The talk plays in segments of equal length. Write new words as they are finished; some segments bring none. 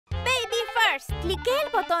BabyFirst. Clique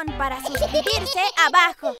el botón para suscribirse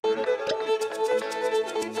abajo.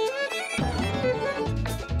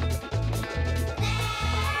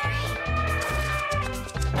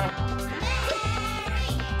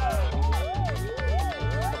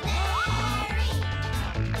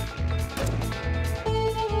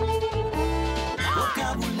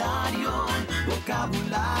 Vocabulario,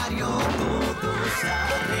 vocabulario, todos a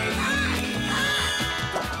reír.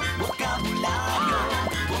 Vocabulario,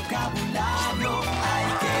 vocabulario, hay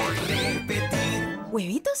que repetir.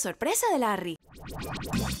 Huevitos sorpresa de Larry.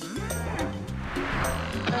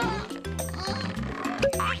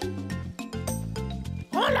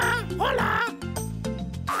 ¡Hola! ¡Hola!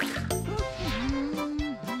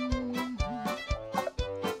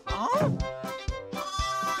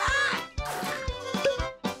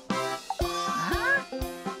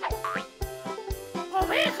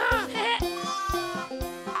 ¡Oveja!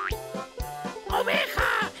 ¡Oveja!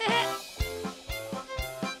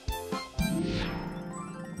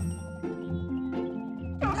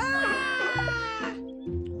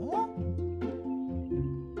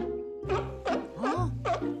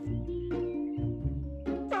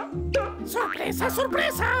 ¡Sorpresa,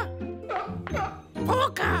 sorpresa!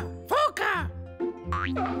 ¡Foca! ¡Foca!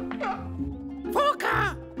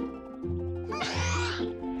 ¡Foca!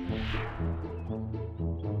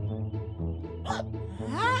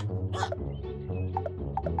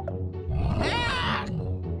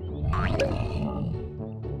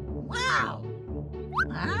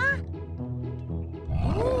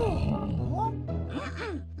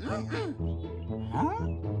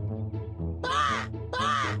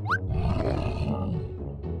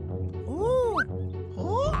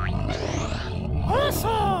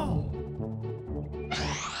 ¡Oso!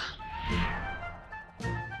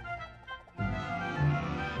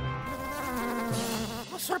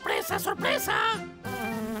 ¡Oh, sorpresa, sorpresa!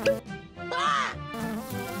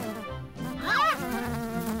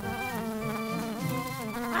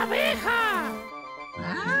 ¡Abeja!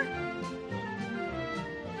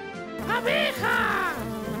 ¡Abeja!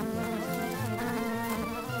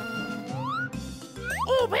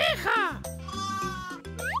 ¡Oveja!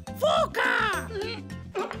 ¡Foca!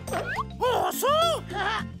 ¡Oso!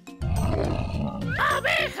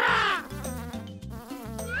 ¡Abeja!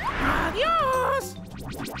 ¡Adiós!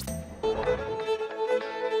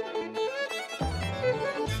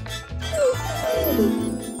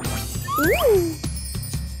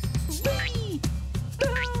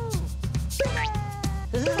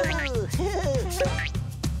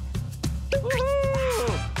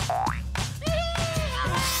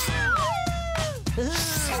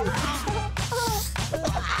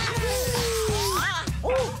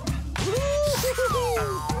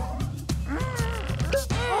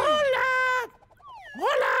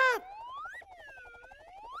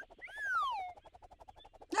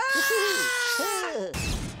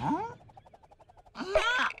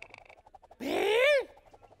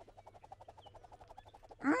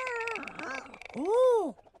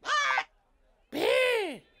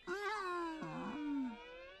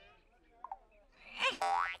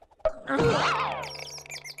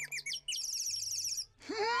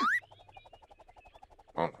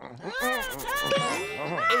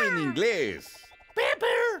 En inglés.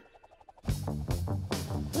 Pepper.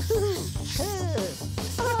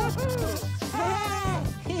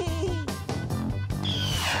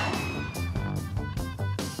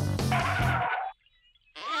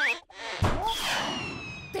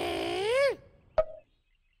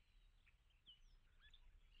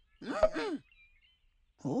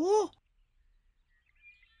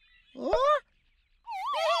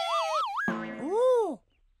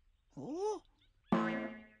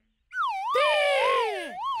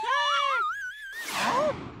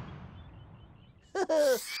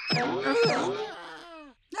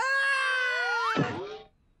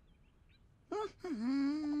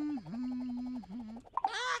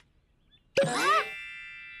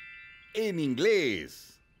 En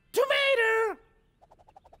inglés. Tomato.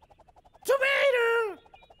 Tomato.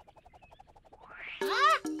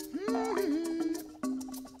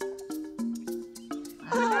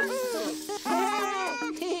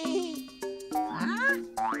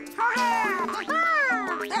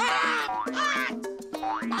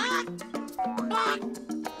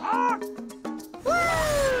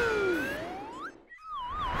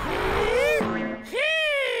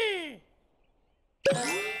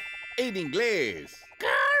 En inglés.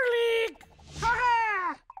 Garlic.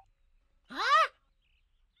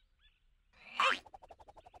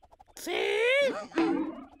 ¿Sí?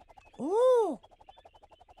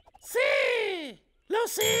 ¡Sí! ¡Lo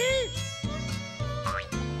sé!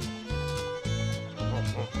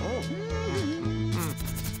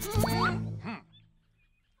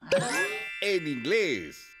 En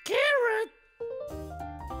inglés. Carrot.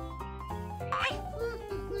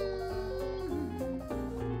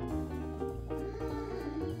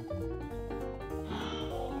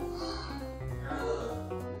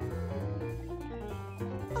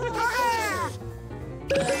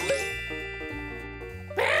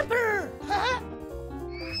 Pepper.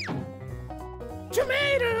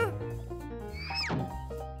 Tomato.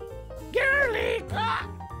 Garlic.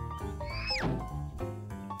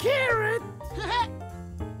 Carrot.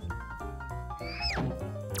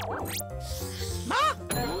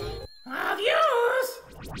 Adiós.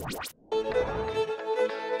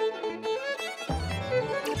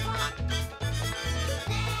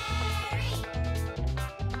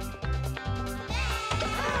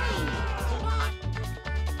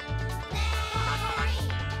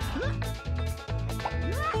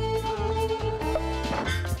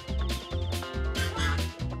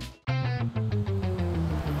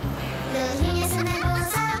 Los niños son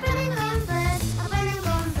hermosos, aprenden con First, aprenden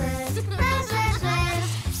con First.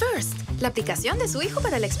 First, la aplicación de su hijo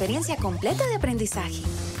para la experiencia completa de aprendizaje.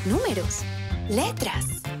 Números, letras,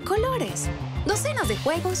 colores, docenas de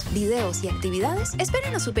juegos, videos y actividades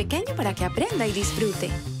esperan a su pequeño para que aprenda y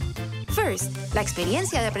disfrute. First, la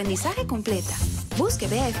experiencia de aprendizaje completa. Busque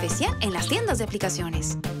Vea especial en las tiendas de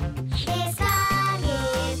aplicaciones. Descargue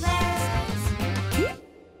First.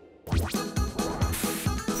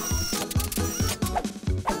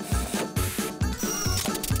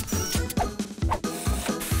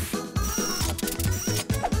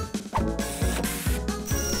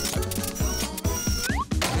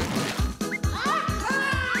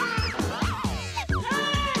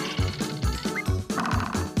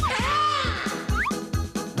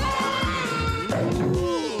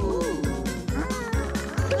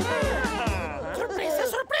 ¡Sorpresa,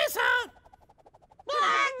 sorpresa!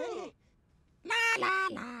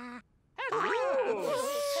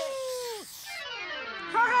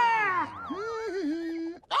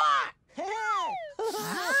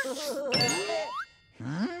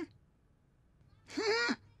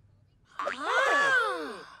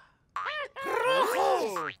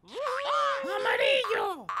 ¡Rojo!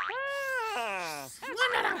 ¡Amarillo!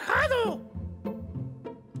 ¡Anaranjado!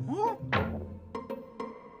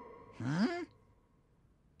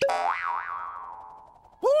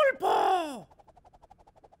 ¡Pulpo!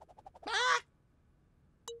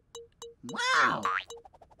 ¡Wow!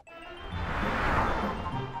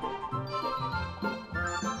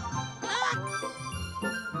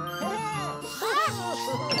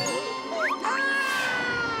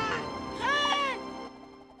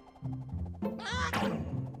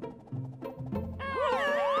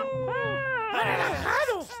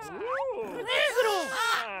 ¡Anaranjado! ¡Negro!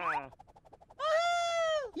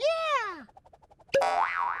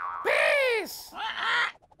 ¡Pez!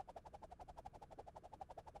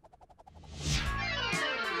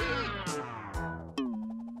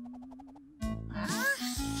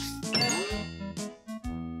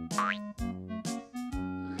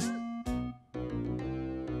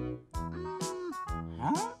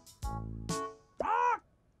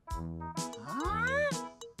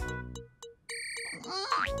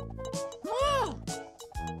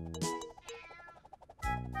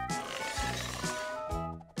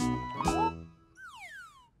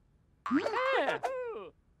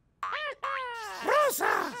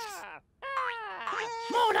 ¡Rosa!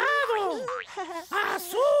 ¡Morado!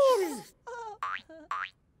 ¡Azul!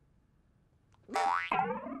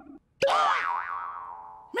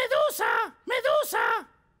 ¡Medusa! ¡Medusa!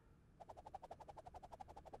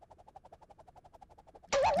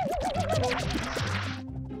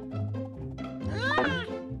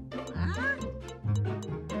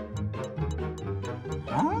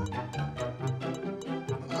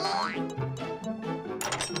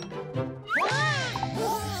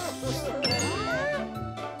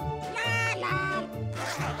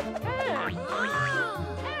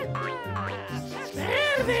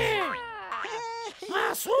 ¡Verde!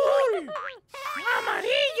 ¡Azul!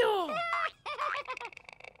 ¡Amarillo!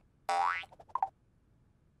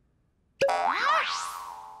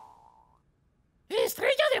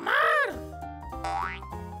 ¡Estrella de mar!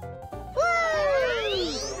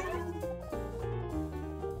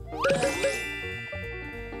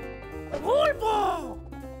 ¡Pulpo!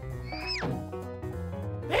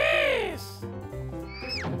 ¡Pez!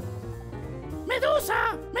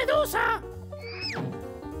 ¡Medusa! ¡Medusa!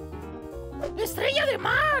 ¡Estrella de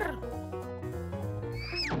mar!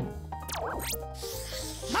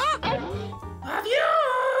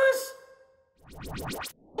 ¡Adiós!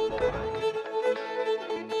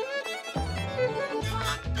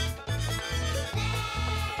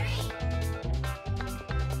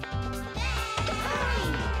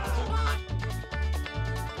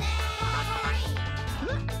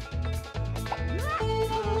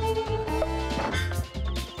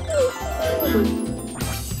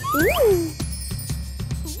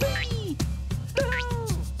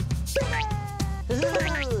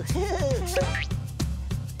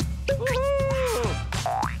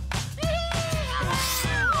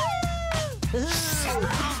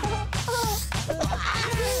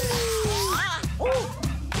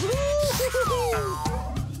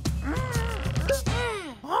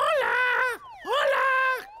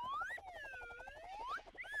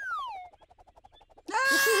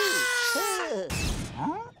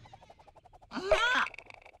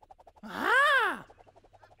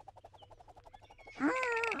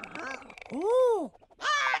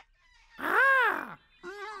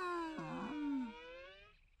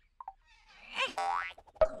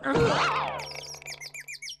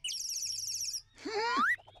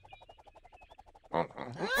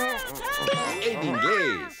 En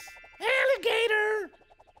inglés. Alligator.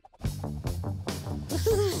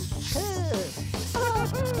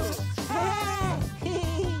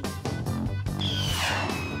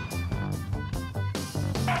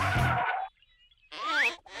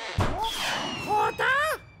 Jota.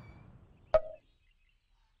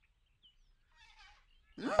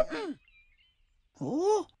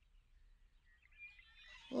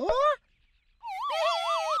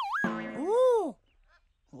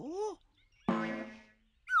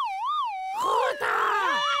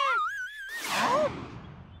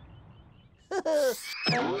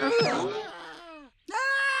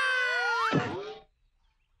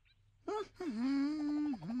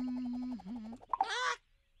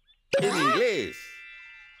 En inglés.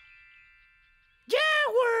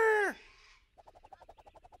 Jaguar.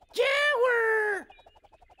 Jaguar.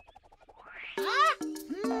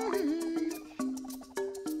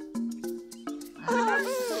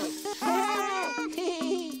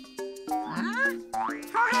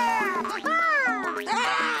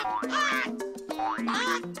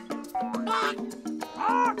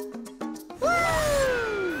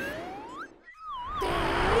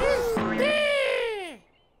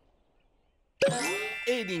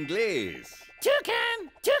 En inglés.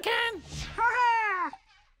 Toucan. Toucan.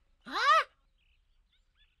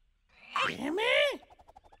 M.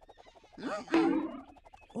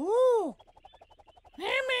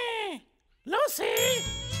 M. Lo sé.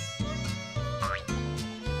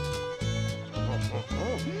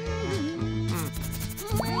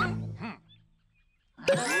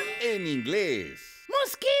 En inglés.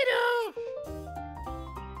 Mosquito.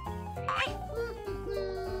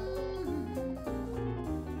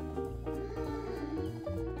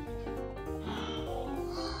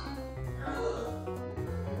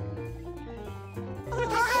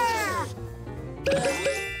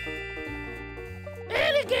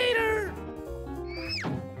 Alligator.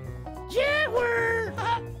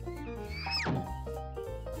 Jaguar.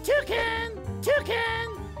 Toucan. Toucan.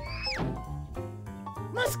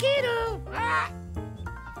 Mosquito.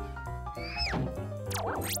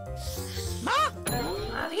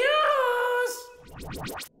 Adiós.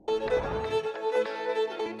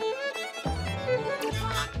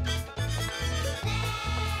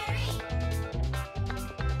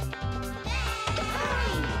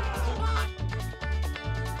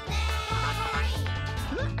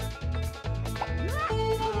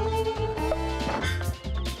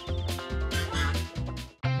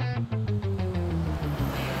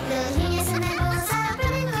 Los niños en el bus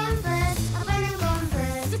aprenden con First, aprenden con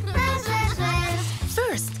First. First, first, first.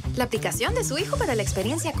 First, la aplicación de su hijo para la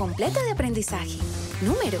experiencia completa de aprendizaje.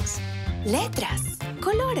 Números, letras,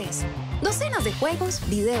 colores, docenas de juegos,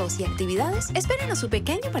 videos y actividades esperan a su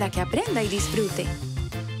pequeño para que aprenda y disfrute.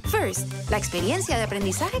 First, la experiencia de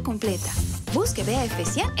aprendizaje completa. Busque Vea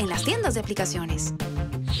especial en las tiendas de aplicaciones.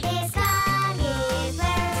 Descargue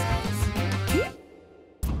First.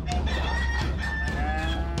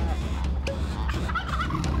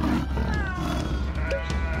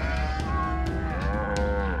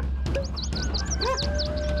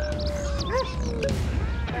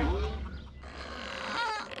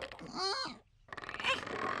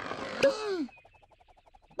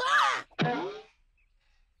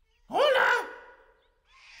 ¡Hola!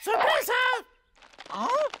 ¡Sorpresa!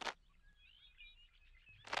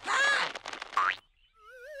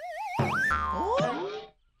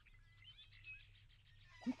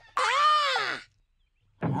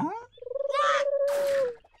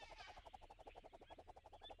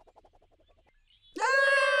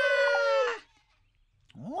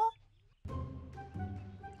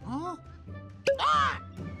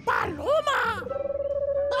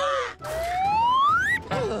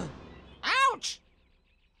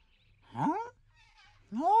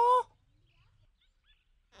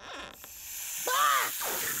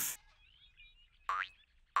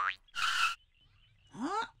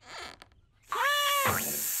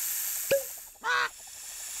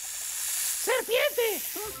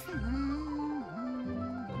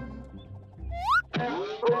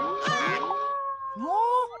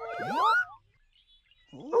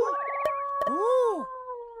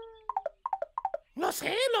 ¡Lo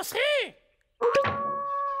sé, lo sé!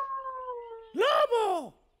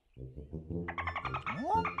 ¡Lobo!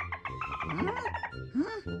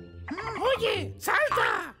 ¡Oye,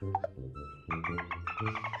 salta!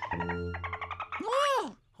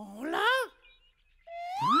 ¿Hola?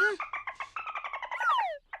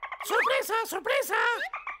 ¡Sorpresa, sorpresa!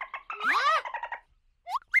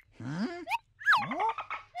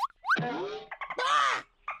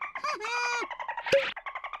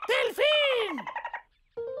 ¡Delfín!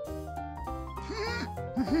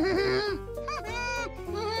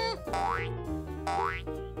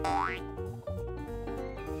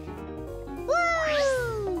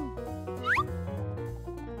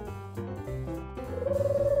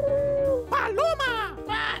 ¡Paloma!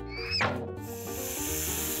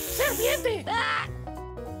 ¡Serpiente!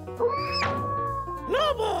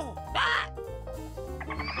 ¡Lobo!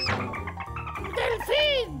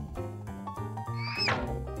 ¡Delfín!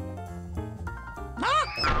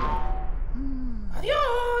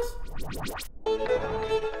 ¡Adiós!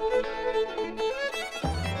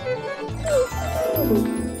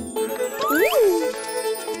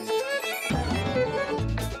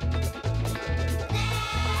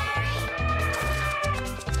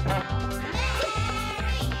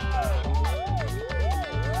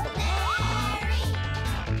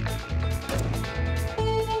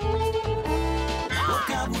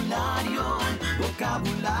 Vocabulario,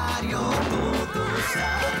 vocabulario, todos a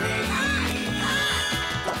reír.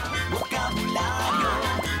 Vocabulario,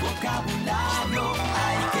 vocabulario,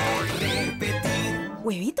 hay que repetir.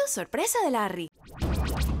 Huevitos sorpresa de Larry.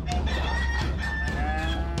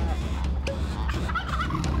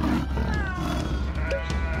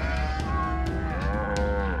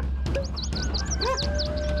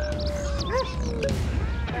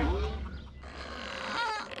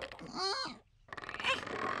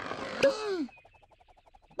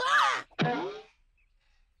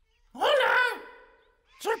 ¡Hola!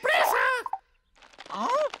 ¡Sorpresa!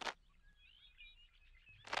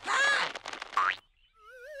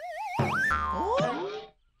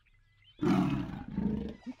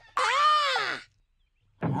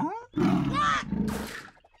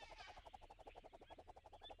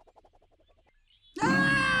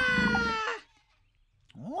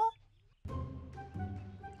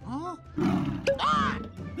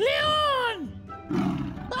 ¡León!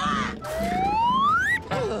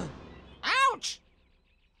 ¡Auch!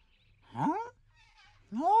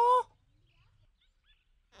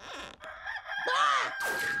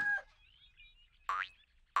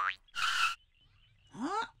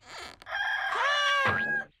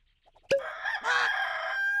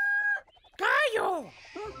 ¡Gallo!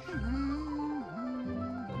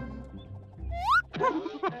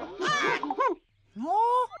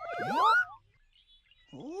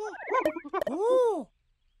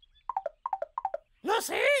 ¡Lo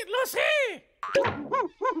sé, lo sé!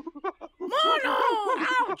 ¡Mono!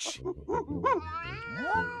 ¡Auch!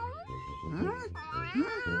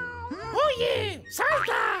 ¡Oye,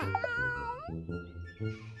 salta!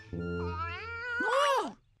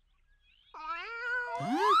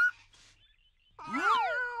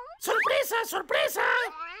 ¡Sorpresa, sorpresa!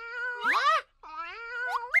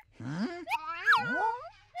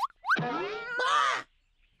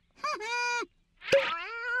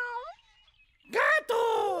 ¡Gato!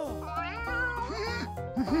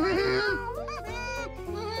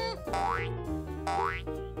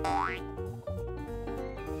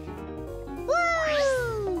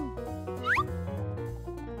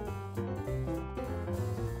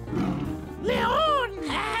 ¡León!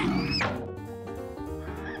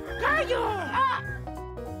 ¡Gallo!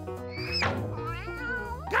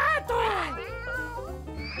 ¡Gato!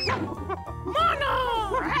 ¡Mono!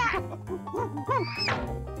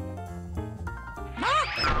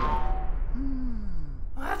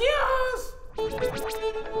 ¡Adiós!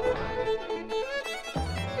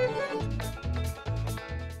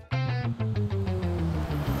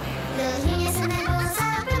 Los niños son hermosos,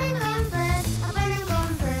 aprenden con First, aprenden con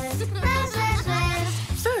First. First, first,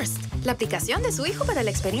 first. First, la aplicación de su hijo para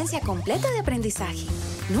la experiencia completa de aprendizaje.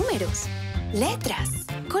 Números, letras,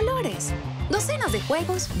 colores, docenas de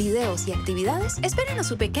juegos, videos y actividades esperan a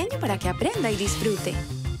su pequeño para que aprenda y disfrute.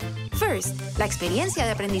 First, la experiencia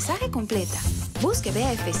de aprendizaje completa. Busque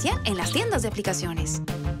BA especial en las tiendas de aplicaciones.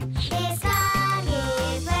 Descargue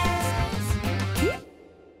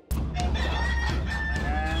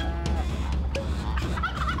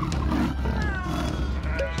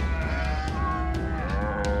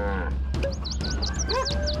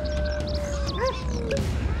First.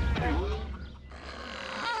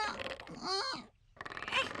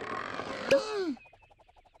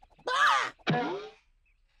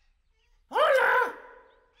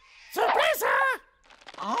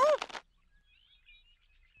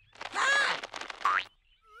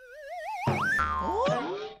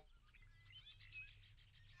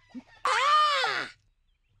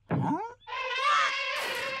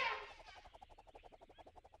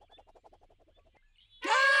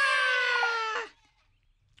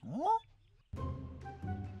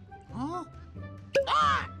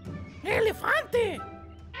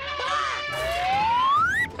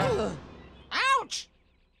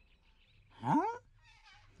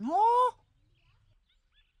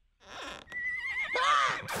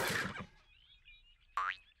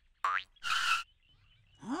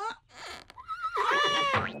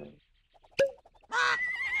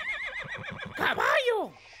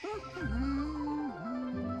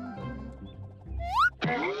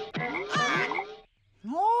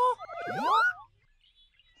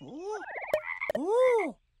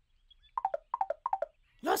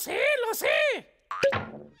 Lo sé, lo sé.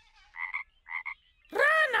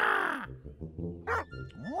 ¡Rana!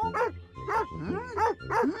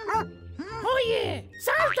 Oye,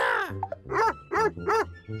 salta.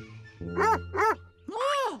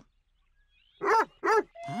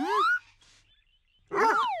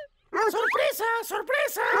 ¡Sorpresa,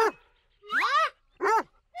 sorpresa!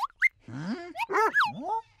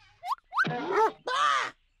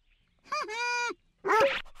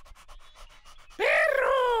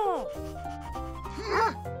 ¡Perro!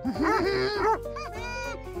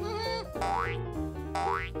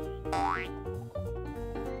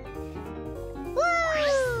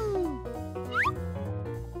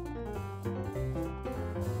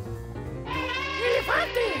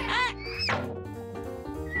 ¡Elefante!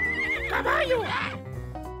 ¡Caballo!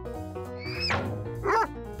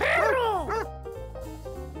 ¡Perro!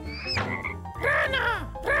 ¡Rana!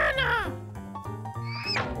 ¡Rana!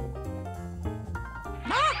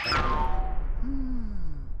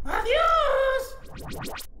 ¡Adiós!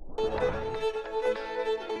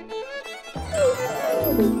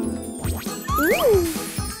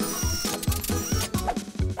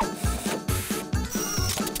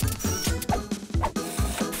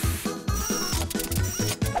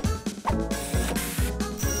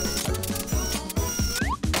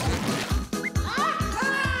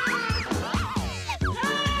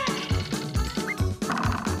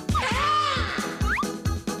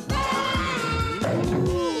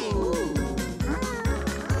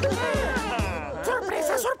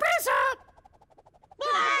 ¡Sorpresa, sorpresa!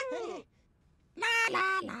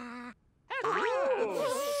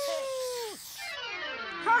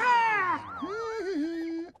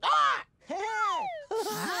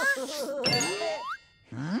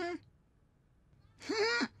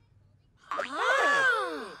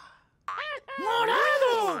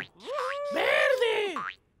 ¡Morado! ¡Verde!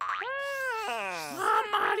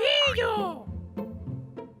 ¡Amarillo!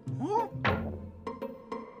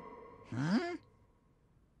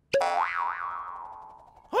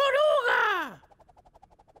 ¡Oruga!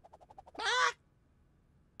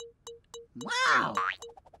 ¡Wow!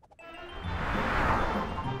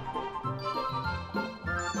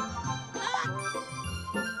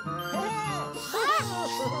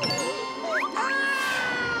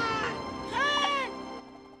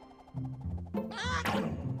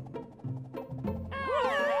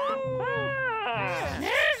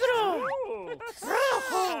 ¡Negro!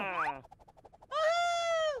 ¡Rojo!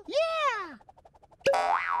 ¡Yeah!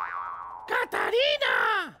 ¡Catarina!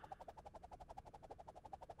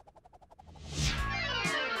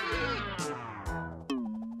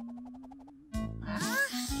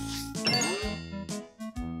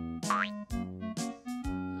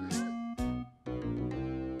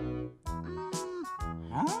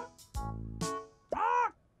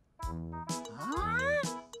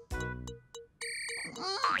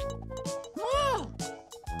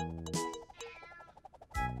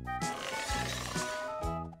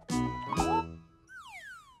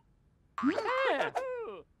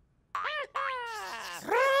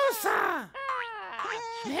 ¡Rosa!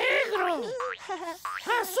 ¡Negro!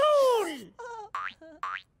 ¡Azul!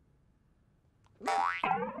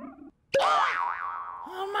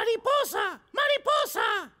 ¡Oh, ¡mariposa!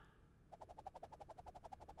 ¡Mariposa!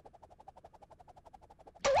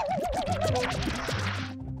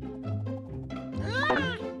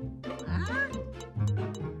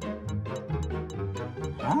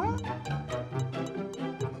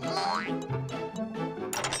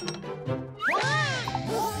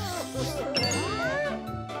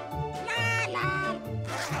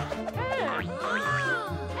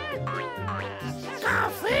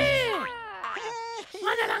 ¡Café!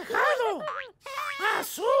 ¡Anaranjado!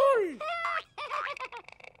 ¡Azul!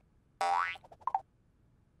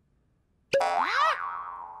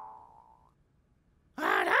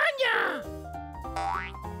 ¡Araña!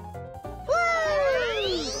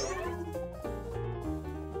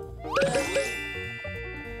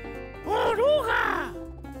 ¡Oruga!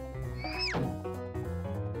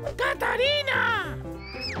 ¡Catarina!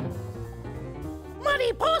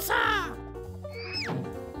 ¡Mariposa!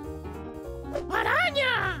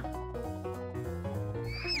 ¡Araña!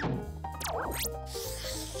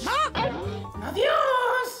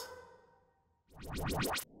 ¡Adiós!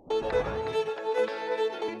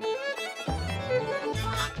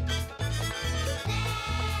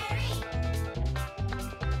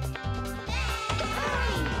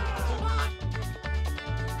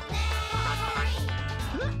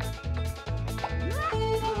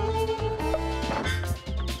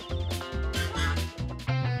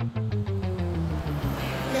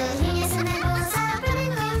 Los niños son hermosos,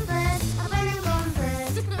 aprenden con First, aprenden con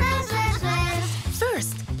First. First, first, first.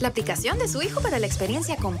 First, la aplicación de su hijo para la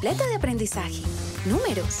experiencia completa de aprendizaje.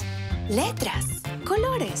 Números, letras,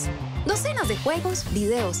 colores, docenas de juegos,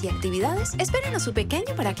 videos y actividades esperan a su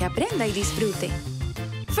pequeño para que aprenda y disfrute.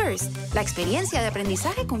 First, la experiencia de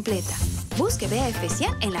aprendizaje completa. Busque Vea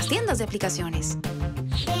especial en las tiendas de aplicaciones.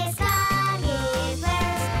 Descargue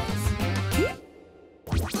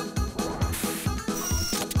First.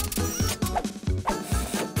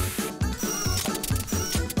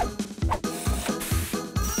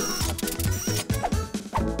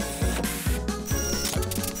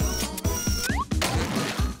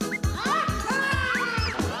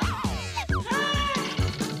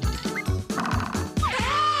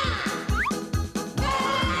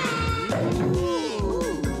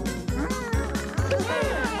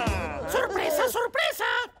 ¡Sorpresa, sorpresa!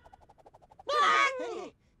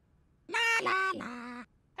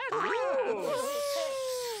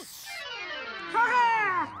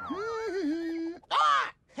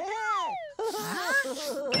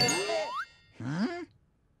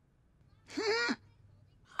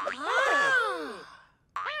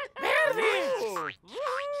 ¡Verde!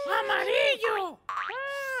 ¡Amarillo!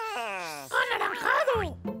 ¡Anaranjado!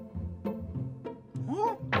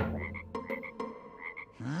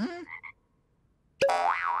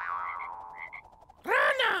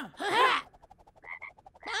 ¡Rana!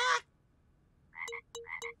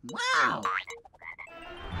 ¡Wow!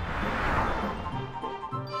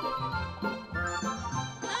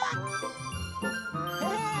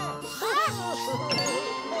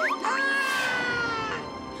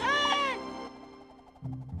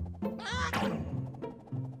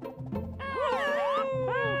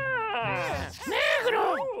 ¡Negro!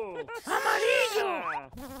 ¡Amarillo!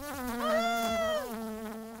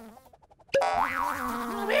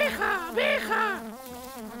 ¡Abeja! ¡Abeja!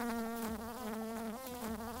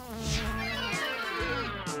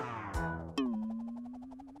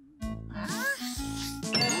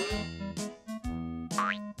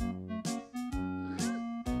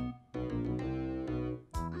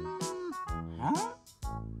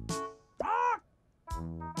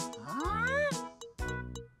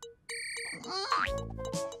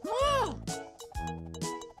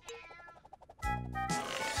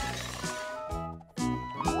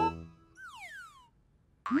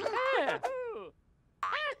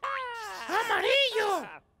 ¡Amarillo!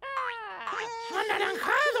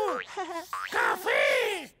 ¡Anaranjado!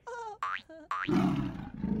 ¡Café!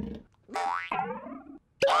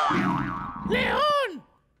 ¡León!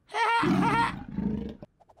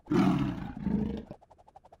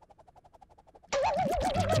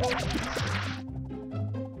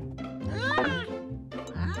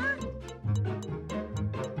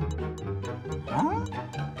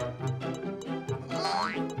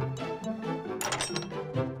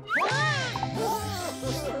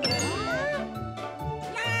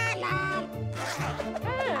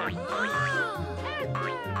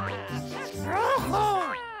 ¡Rojo!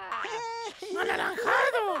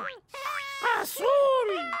 ¡Anaranjado! ¡Azul!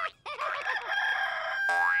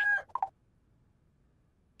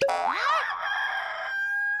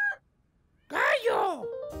 ¡Gallo!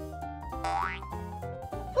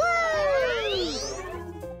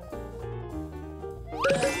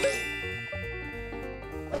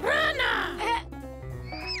 ¡Rana!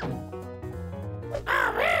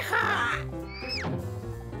 ¡Abeja!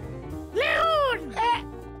 ¡León!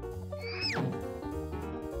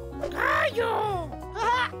 ¡Gallo!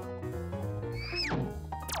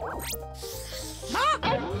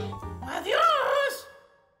 ¡Adiós!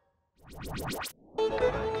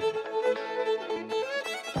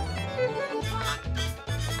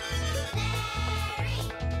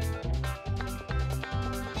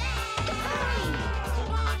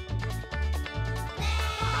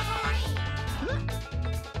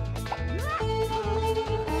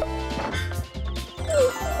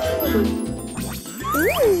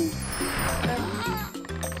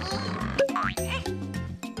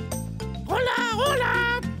 ¡Hola, hola!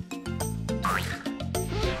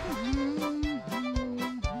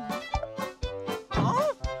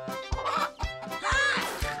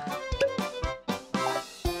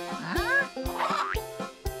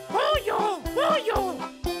 ¡Pollo! ¡Pollo!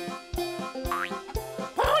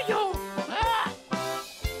 ¡Pollo!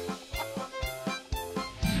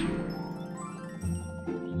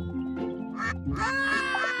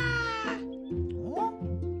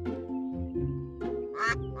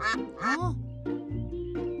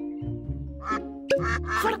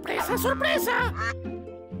 ¡Sorpresa, sorpresa!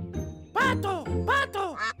 ¡Pato!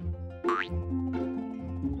 ¡Pato!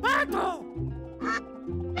 ¡Pato!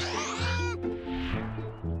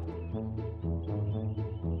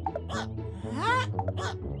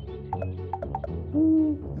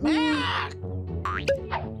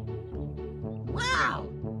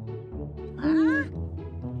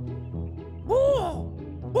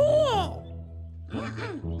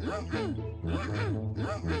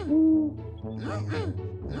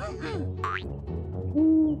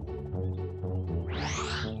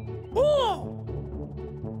 ¡Búho!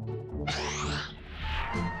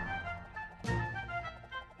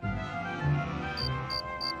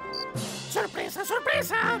 ¡Sorpresa,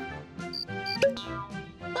 sorpresa!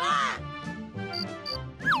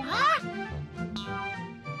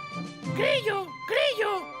 ¡Grillo,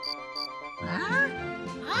 grillo!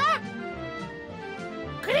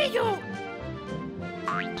 ¡Grillo!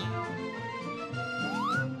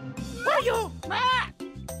 ¡Pollo!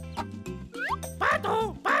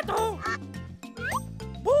 ¡Pato, pato!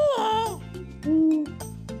 ¡Búho!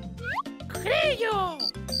 ¡Grillo!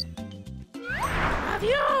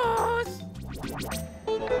 ¡Adiós!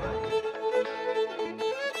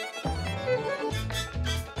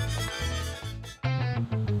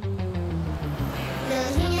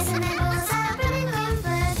 Los niños son hermosos, aprenden con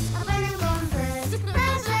First, aprenden con First.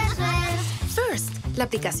 First, first, first. First, la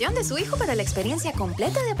aplicación de su hijo para la experiencia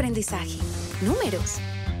completa de aprendizaje. Números,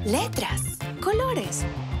 letras, colores,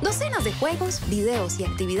 docenas de juegos, videos y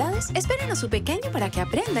actividades esperan a su pequeño para que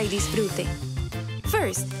aprenda y disfrute.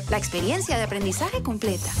 First, la experiencia de aprendizaje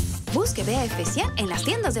completa. Busque Vea especial en las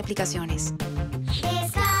tiendas de aplicaciones.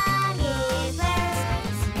 Descargue First.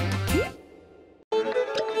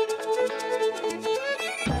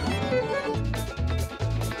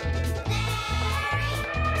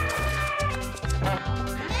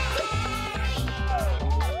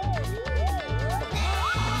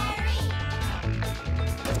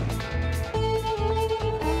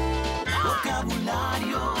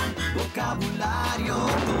 Vocabulario, vocabulario,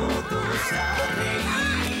 todos a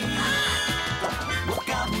reír.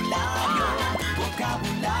 Vocabulario,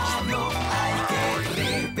 vocabulario, hay que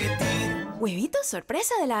repetir. Huevitos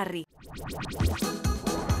sorpresa de Larry.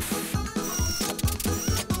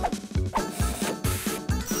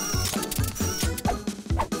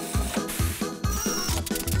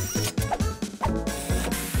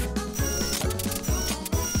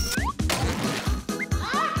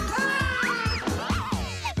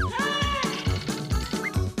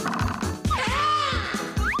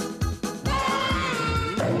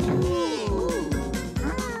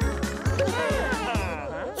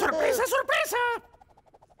 ¡Sorpresa, sorpresa!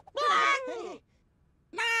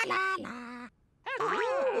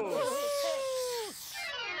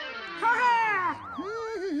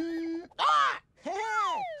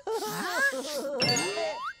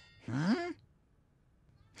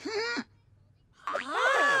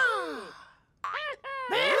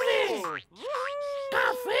 ¡Verde!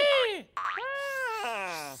 ¡Café!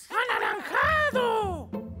 ¡Anaranjado!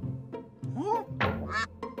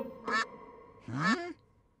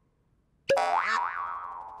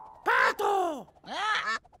 ¡Pato!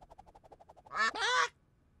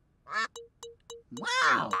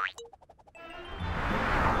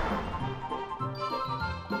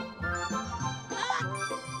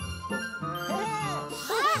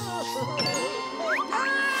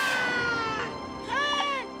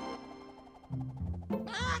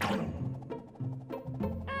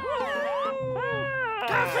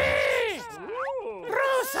 ¡Café!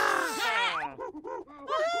 ¡Rosa!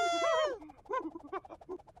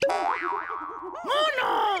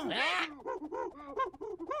 ¡Mono!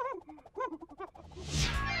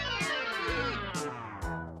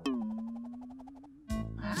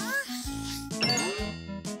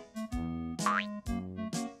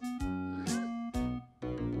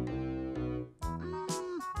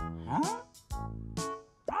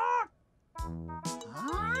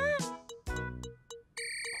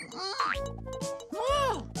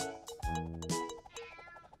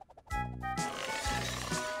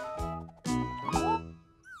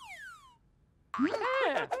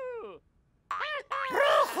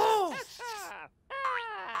 ¡Rojo!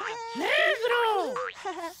 ¡Negro!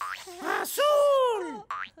 ¡Azul!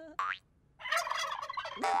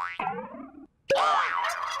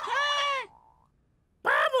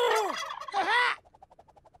 ¡Pavo!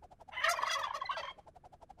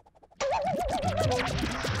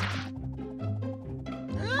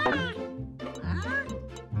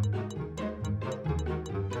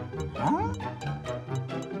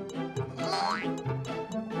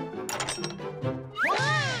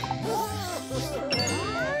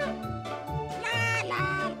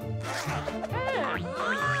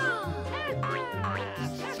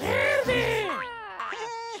 ¡Verde!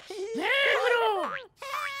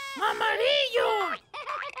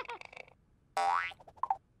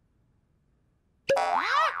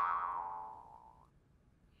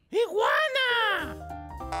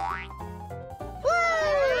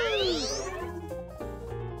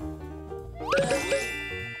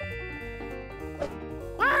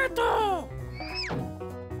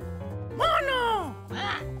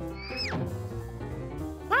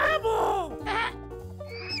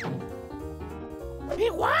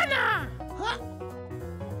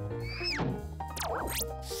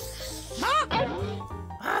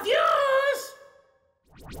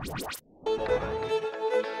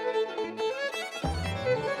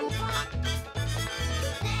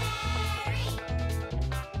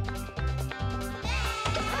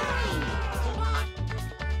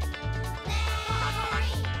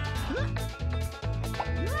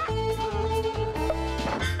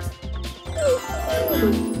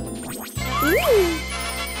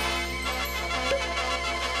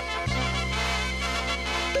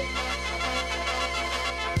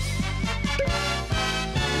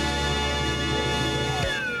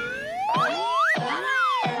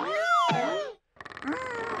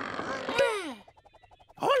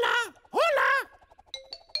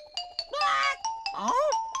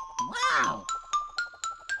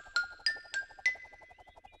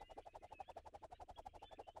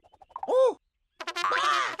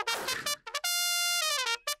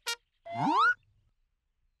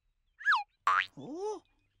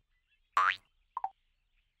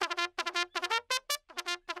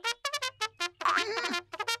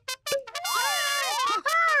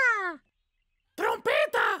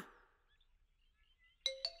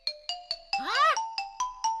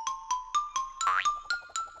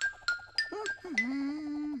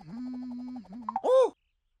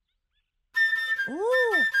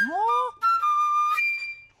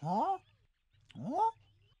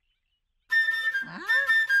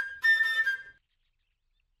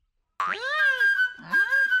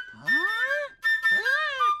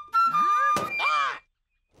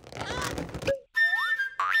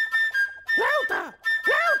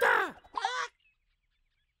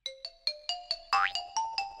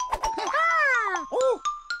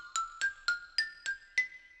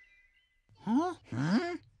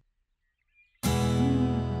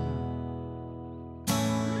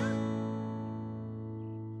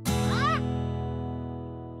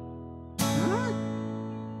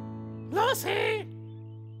 ¡Lo sé!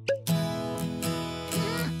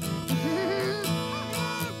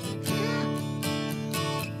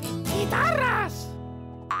 ¡Guitarras!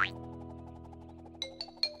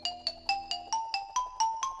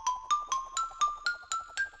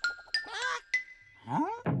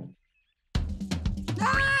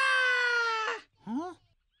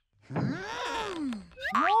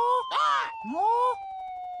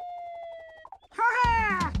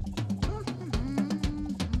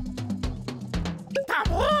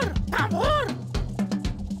 ¡Tambor! ¡Tambor!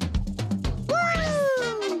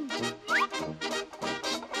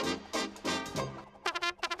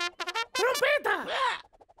 ¡Trompeta!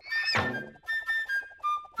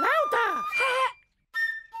 ¡Flauta!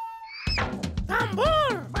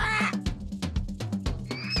 ¡Tambor!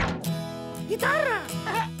 ¡Guitarra!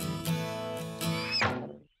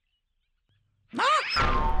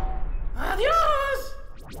 ¡Adiós!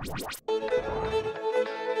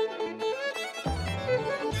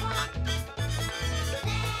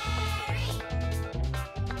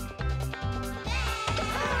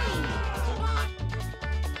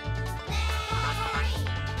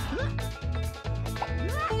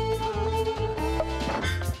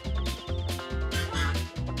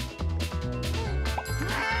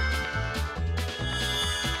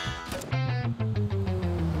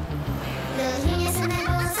 Los niños son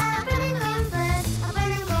hermosos, aprenden con First,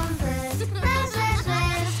 aprenden con First. First, First,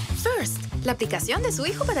 First. First, la aplicación de su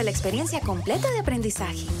hijo para la experiencia completa de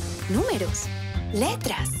aprendizaje. Números,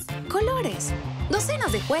 letras, colores,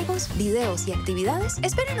 docenas de juegos, videos y actividades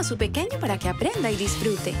esperan a su pequeño para que aprenda y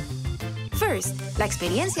disfrute. First, la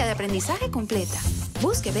experiencia de aprendizaje completa.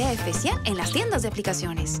 Busque Vea Especial en las tiendas de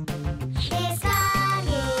aplicaciones.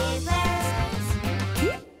 Descargue First.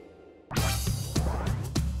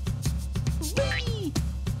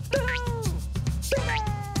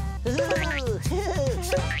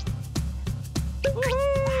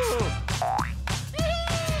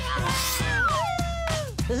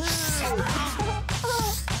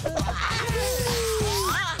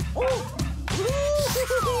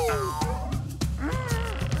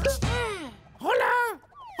 ¡Hola!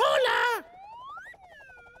 ¡Hola!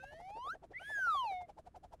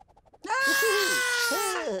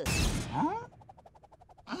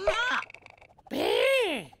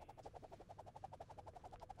 ¡Ve!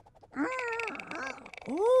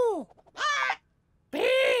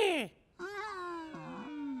 ¡Ve!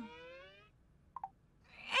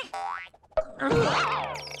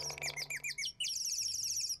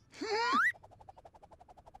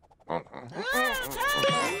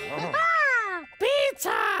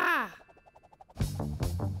 ¡Pizza!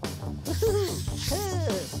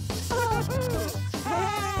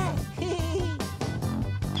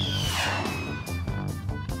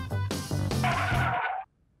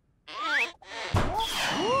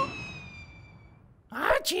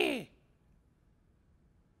 ¡Archie!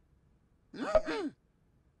 Oh.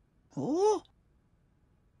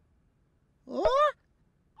 Oh.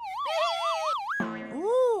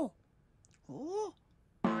 Oh.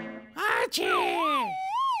 H.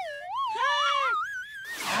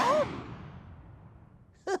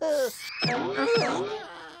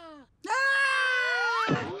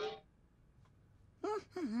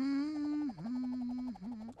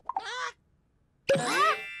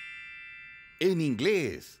 En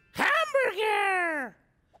inglés. Hamburger.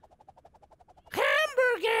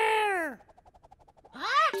 Hamburger.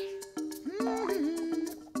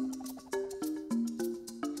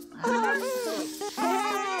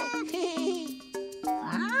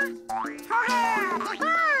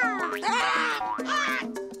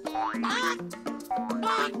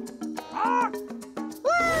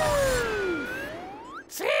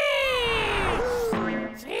 Sí.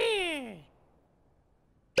 Sí.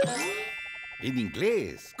 En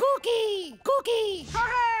inglés. Cookie. Cookie.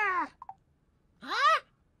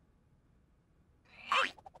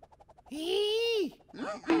 Y.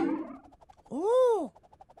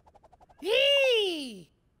 Y.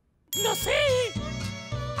 Lo sé.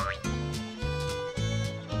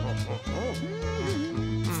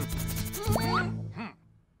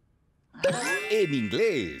 En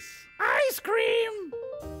inglés. Ice cream.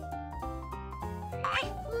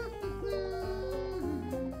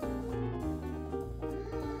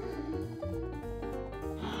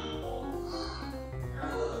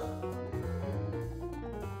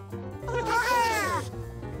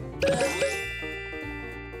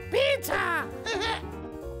 Pizza.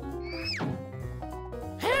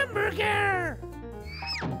 Hamburger.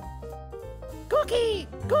 Cookie.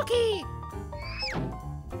 Cookie.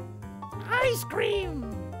 Ice cream.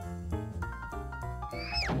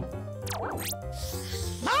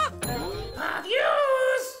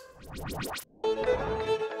 Adiós.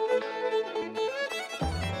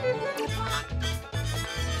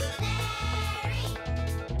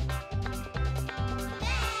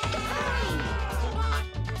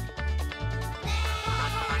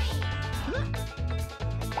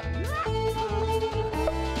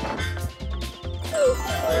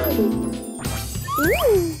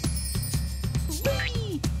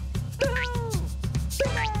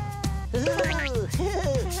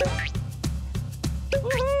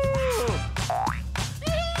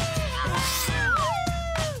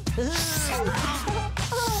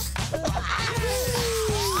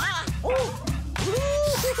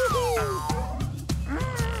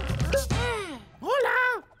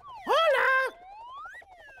 Hola. Hola.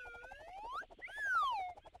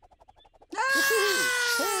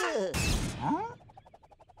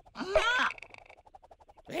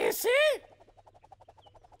 ¿Ese?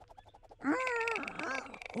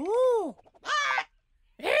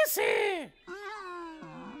 ¡Ese!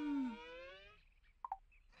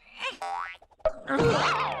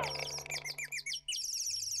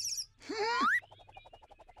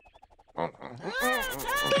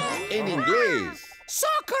 En inglés.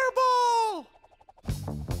 ¡Soccer ball!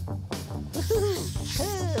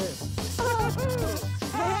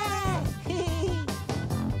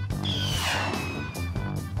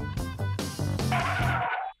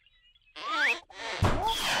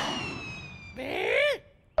 ¿Ve?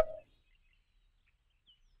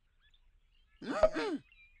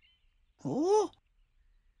 Oh.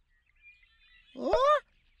 Oh.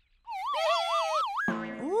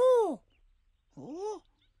 Oh. Oh.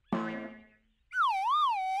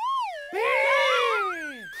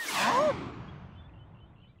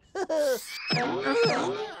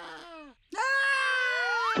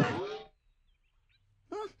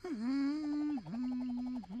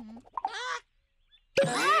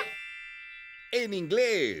 En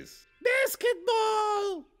inglés.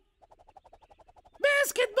 Basketball.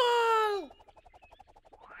 Basketball.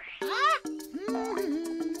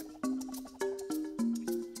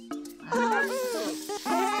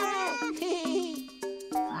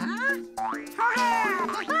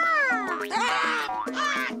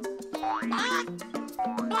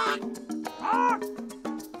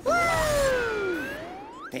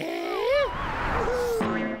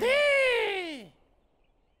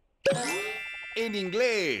 En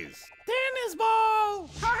inglés. Tennis ball.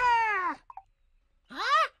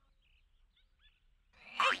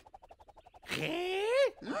 ¿Qué?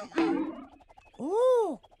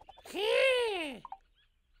 ¿Qué?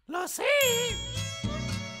 Lo sé.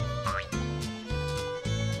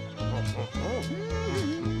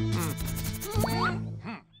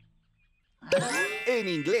 En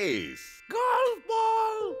inglés. Golf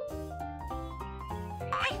ball.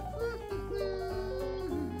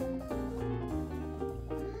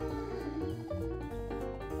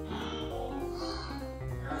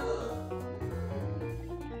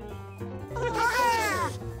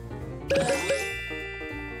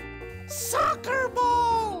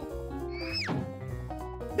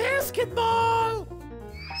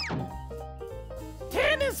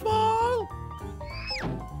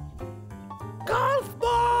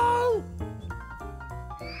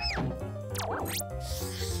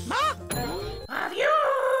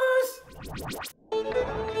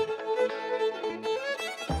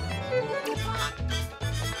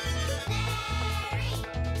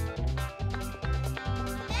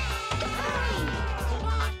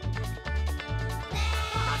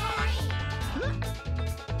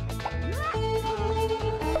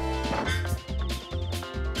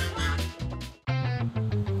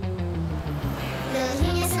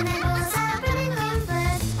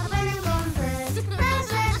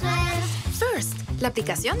 la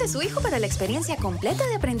aplicación de su hijo para la experiencia completa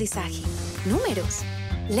de aprendizaje. Números,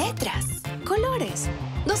 letras, colores,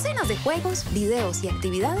 docenas de juegos, videos y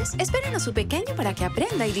actividades esperan a su pequeño para que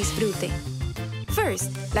aprenda y disfrute.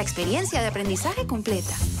 First, la experiencia de aprendizaje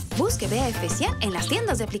completa. Busque Vea Especial en las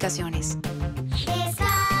tiendas de aplicaciones. Descargue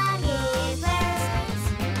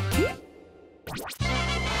First.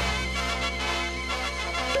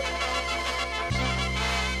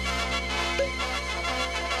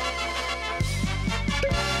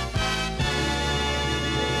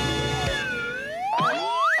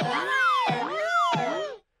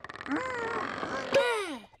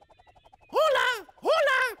 ¡Hola!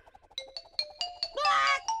 ¡Hola!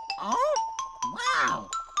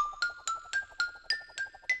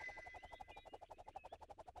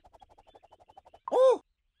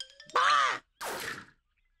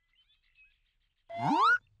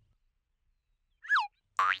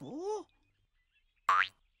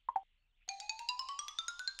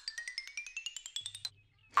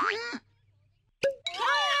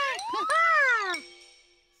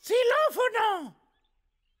 ¡Xilófono!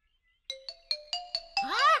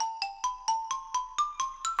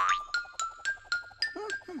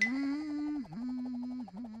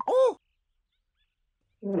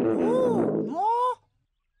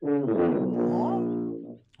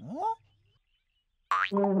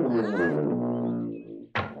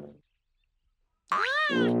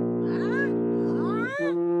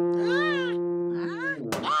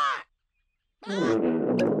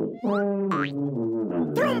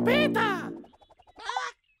 ¡Trompeta!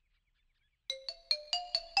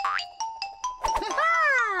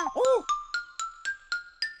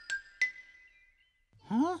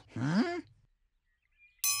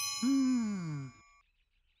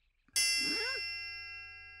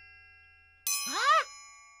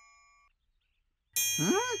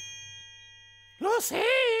 ¡Lo sé!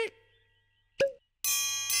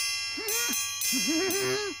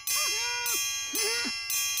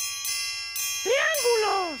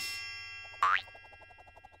 ¡Triángulos!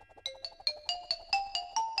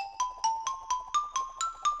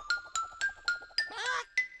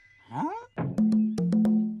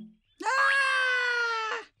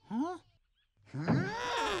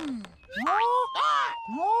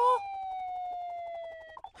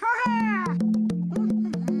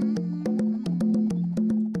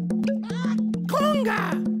 ¡Conga!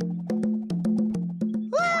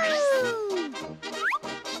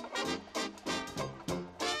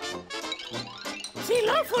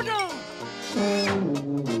 ¡Xilófono!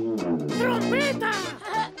 ¡Trompeta!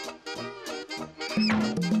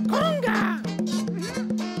 ¡Conga!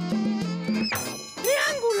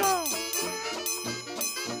 ¡Triángulo!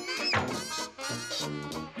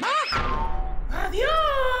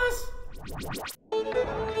 ¡Adiós!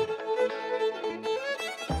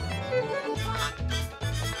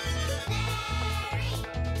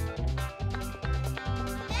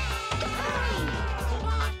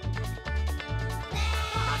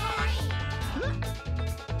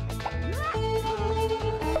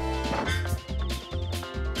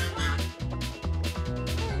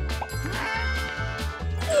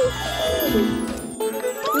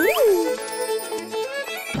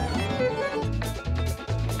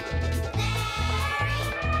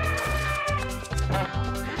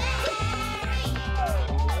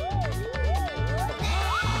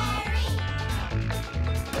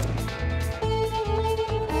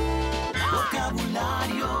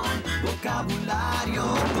 Vocabulario, vocabulario,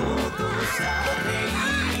 todos a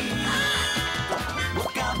reír.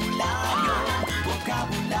 Vocabulario,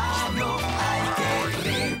 vocabulario, hay que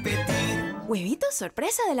repetir. Huevitos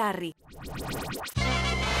sorpresa de Larry.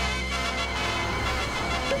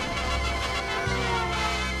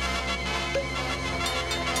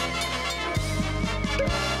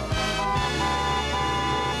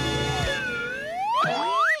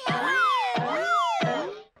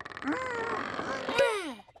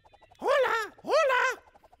 ¡Hola! ¡Hola!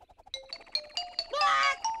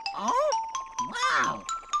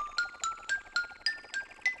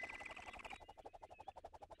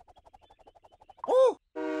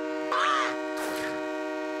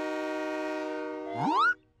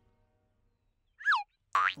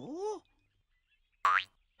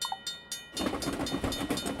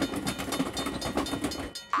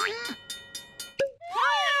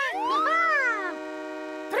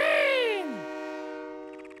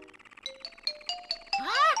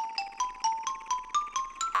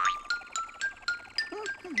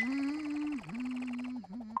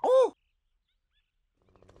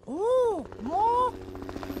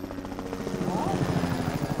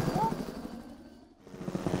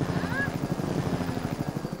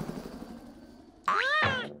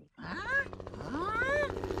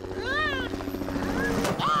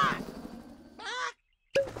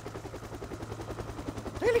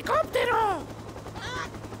 ¡Helicóptero!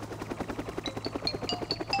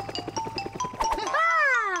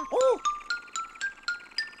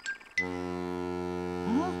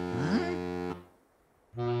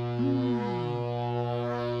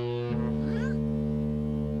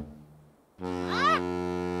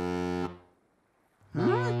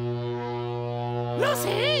 ¡Lo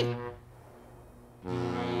sé!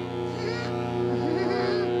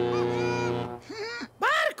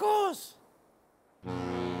 ¡Barcos!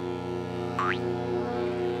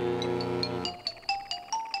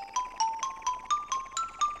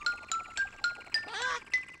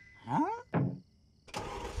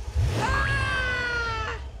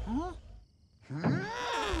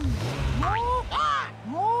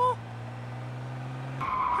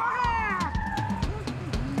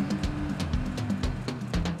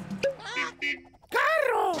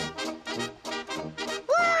 ¡Carro!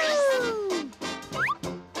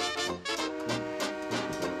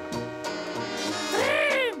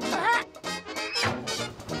 ¡Tren!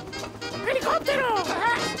 ¡Helicóptero!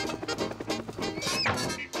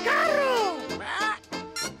 ¡Carro!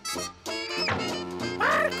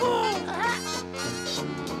 ¡Barco!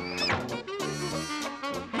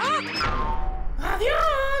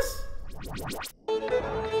 ¡Adiós!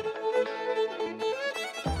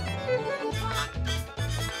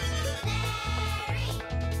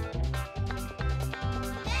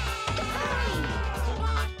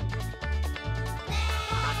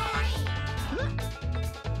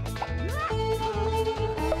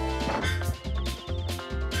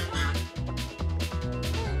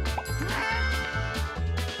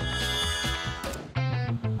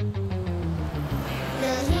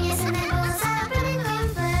 Los niños son hermosos, aprenden con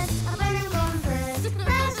First, aprenden con First.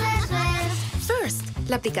 First, first, first. First,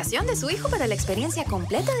 la aplicación de su hijo para la experiencia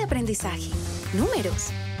completa de aprendizaje. Números,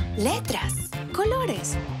 letras,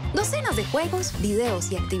 colores, docenas de juegos,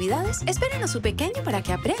 videos y actividades esperan a su pequeño para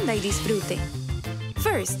que aprenda y disfrute.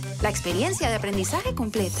 First, la experiencia de aprendizaje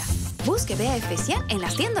completa. Busque Vea especial en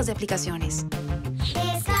las tiendas de aplicaciones.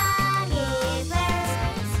 Descargue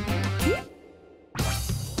First.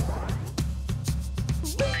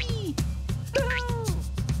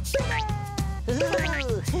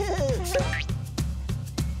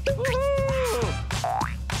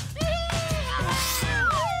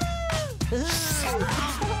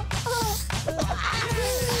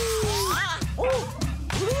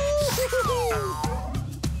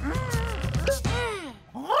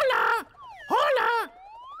 ¡Hola! ¡Hola!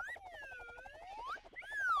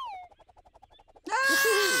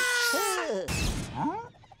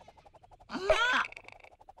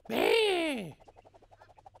 ¡Ve!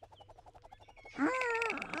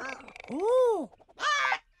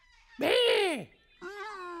 ¡Ve!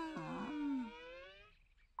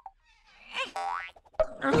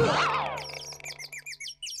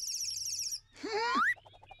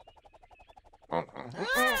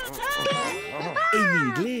 En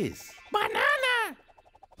inglés. ¡Banana!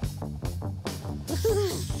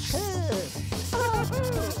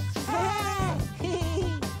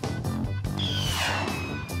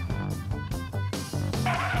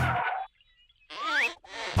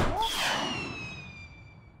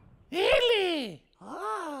 ¡L! ¡L!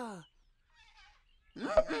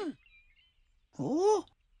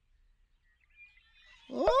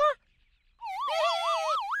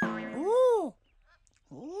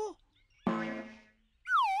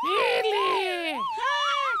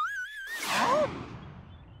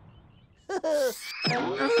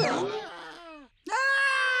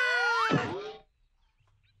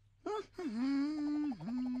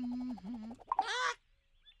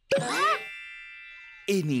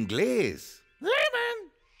 En inglés.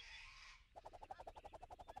 ¡Lemon!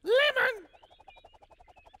 ¡Lemon!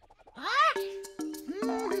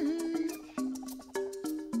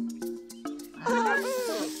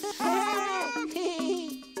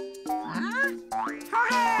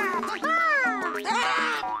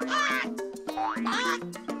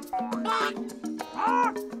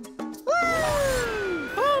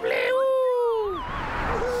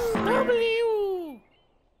 W!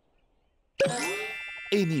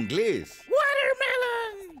 En inglés.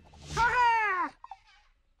 ¡Watermelon!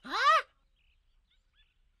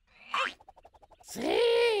 ¡Sí!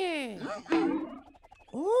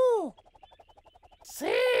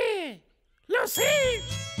 ¡Sí! ¡Lo sé!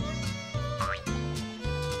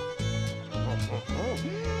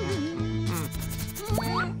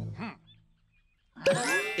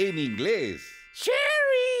 En inglés.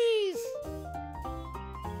 ¡Cherries!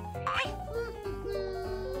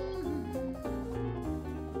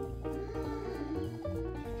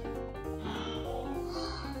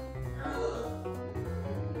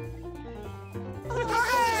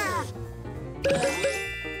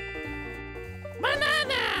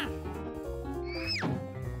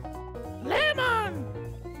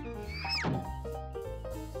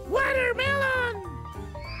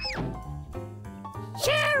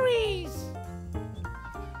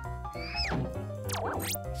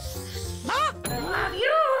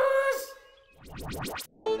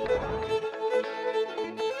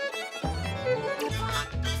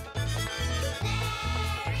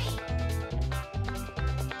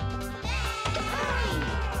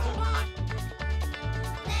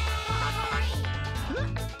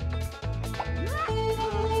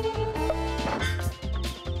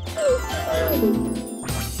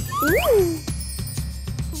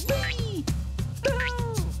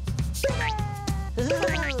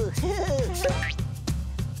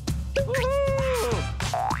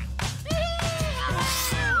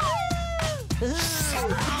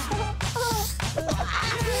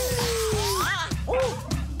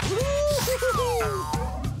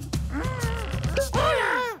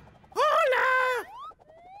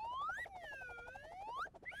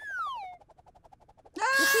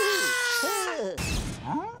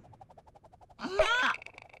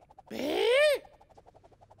 B.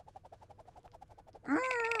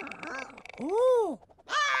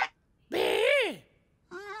 B.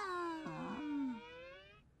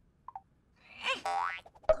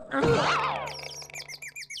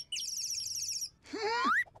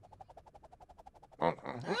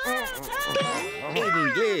 En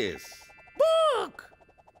inglés. Book.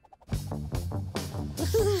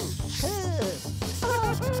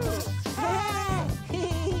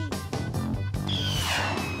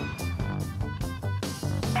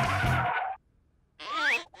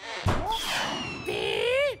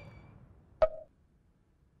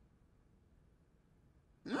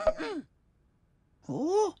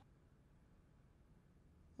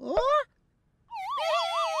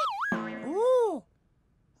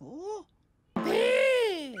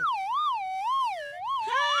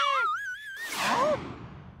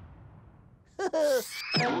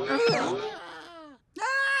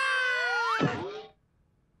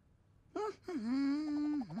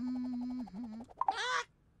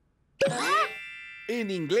 En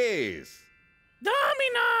inglés.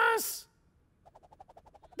 Dominos.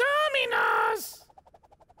 Dominos.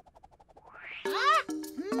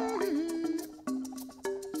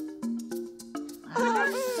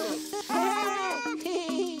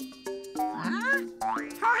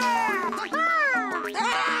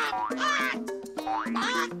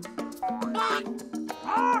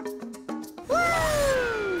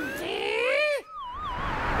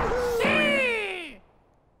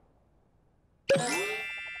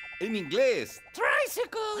 En inglés.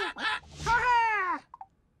 Tricycle.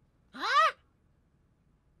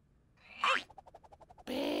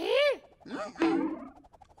 B.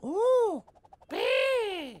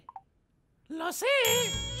 B. Lo sé.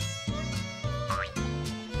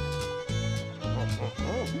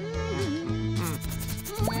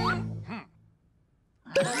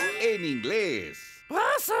 En inglés.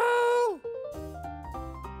 Puzzle.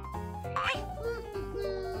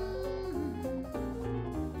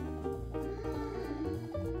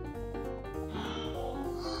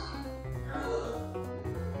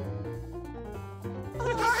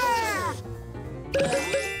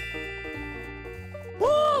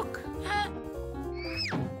 Book.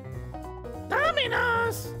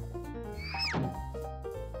 Dominos.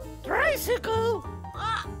 Tricycle.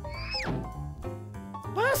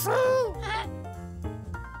 Puzzle.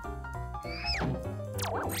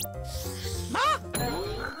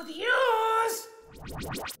 Adiós.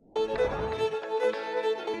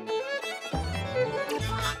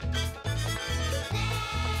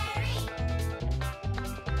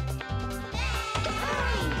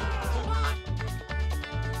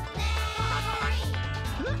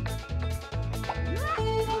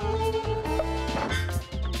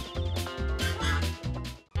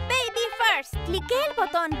 BabyFirst. Clique el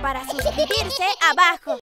botón para suscribirse abajo.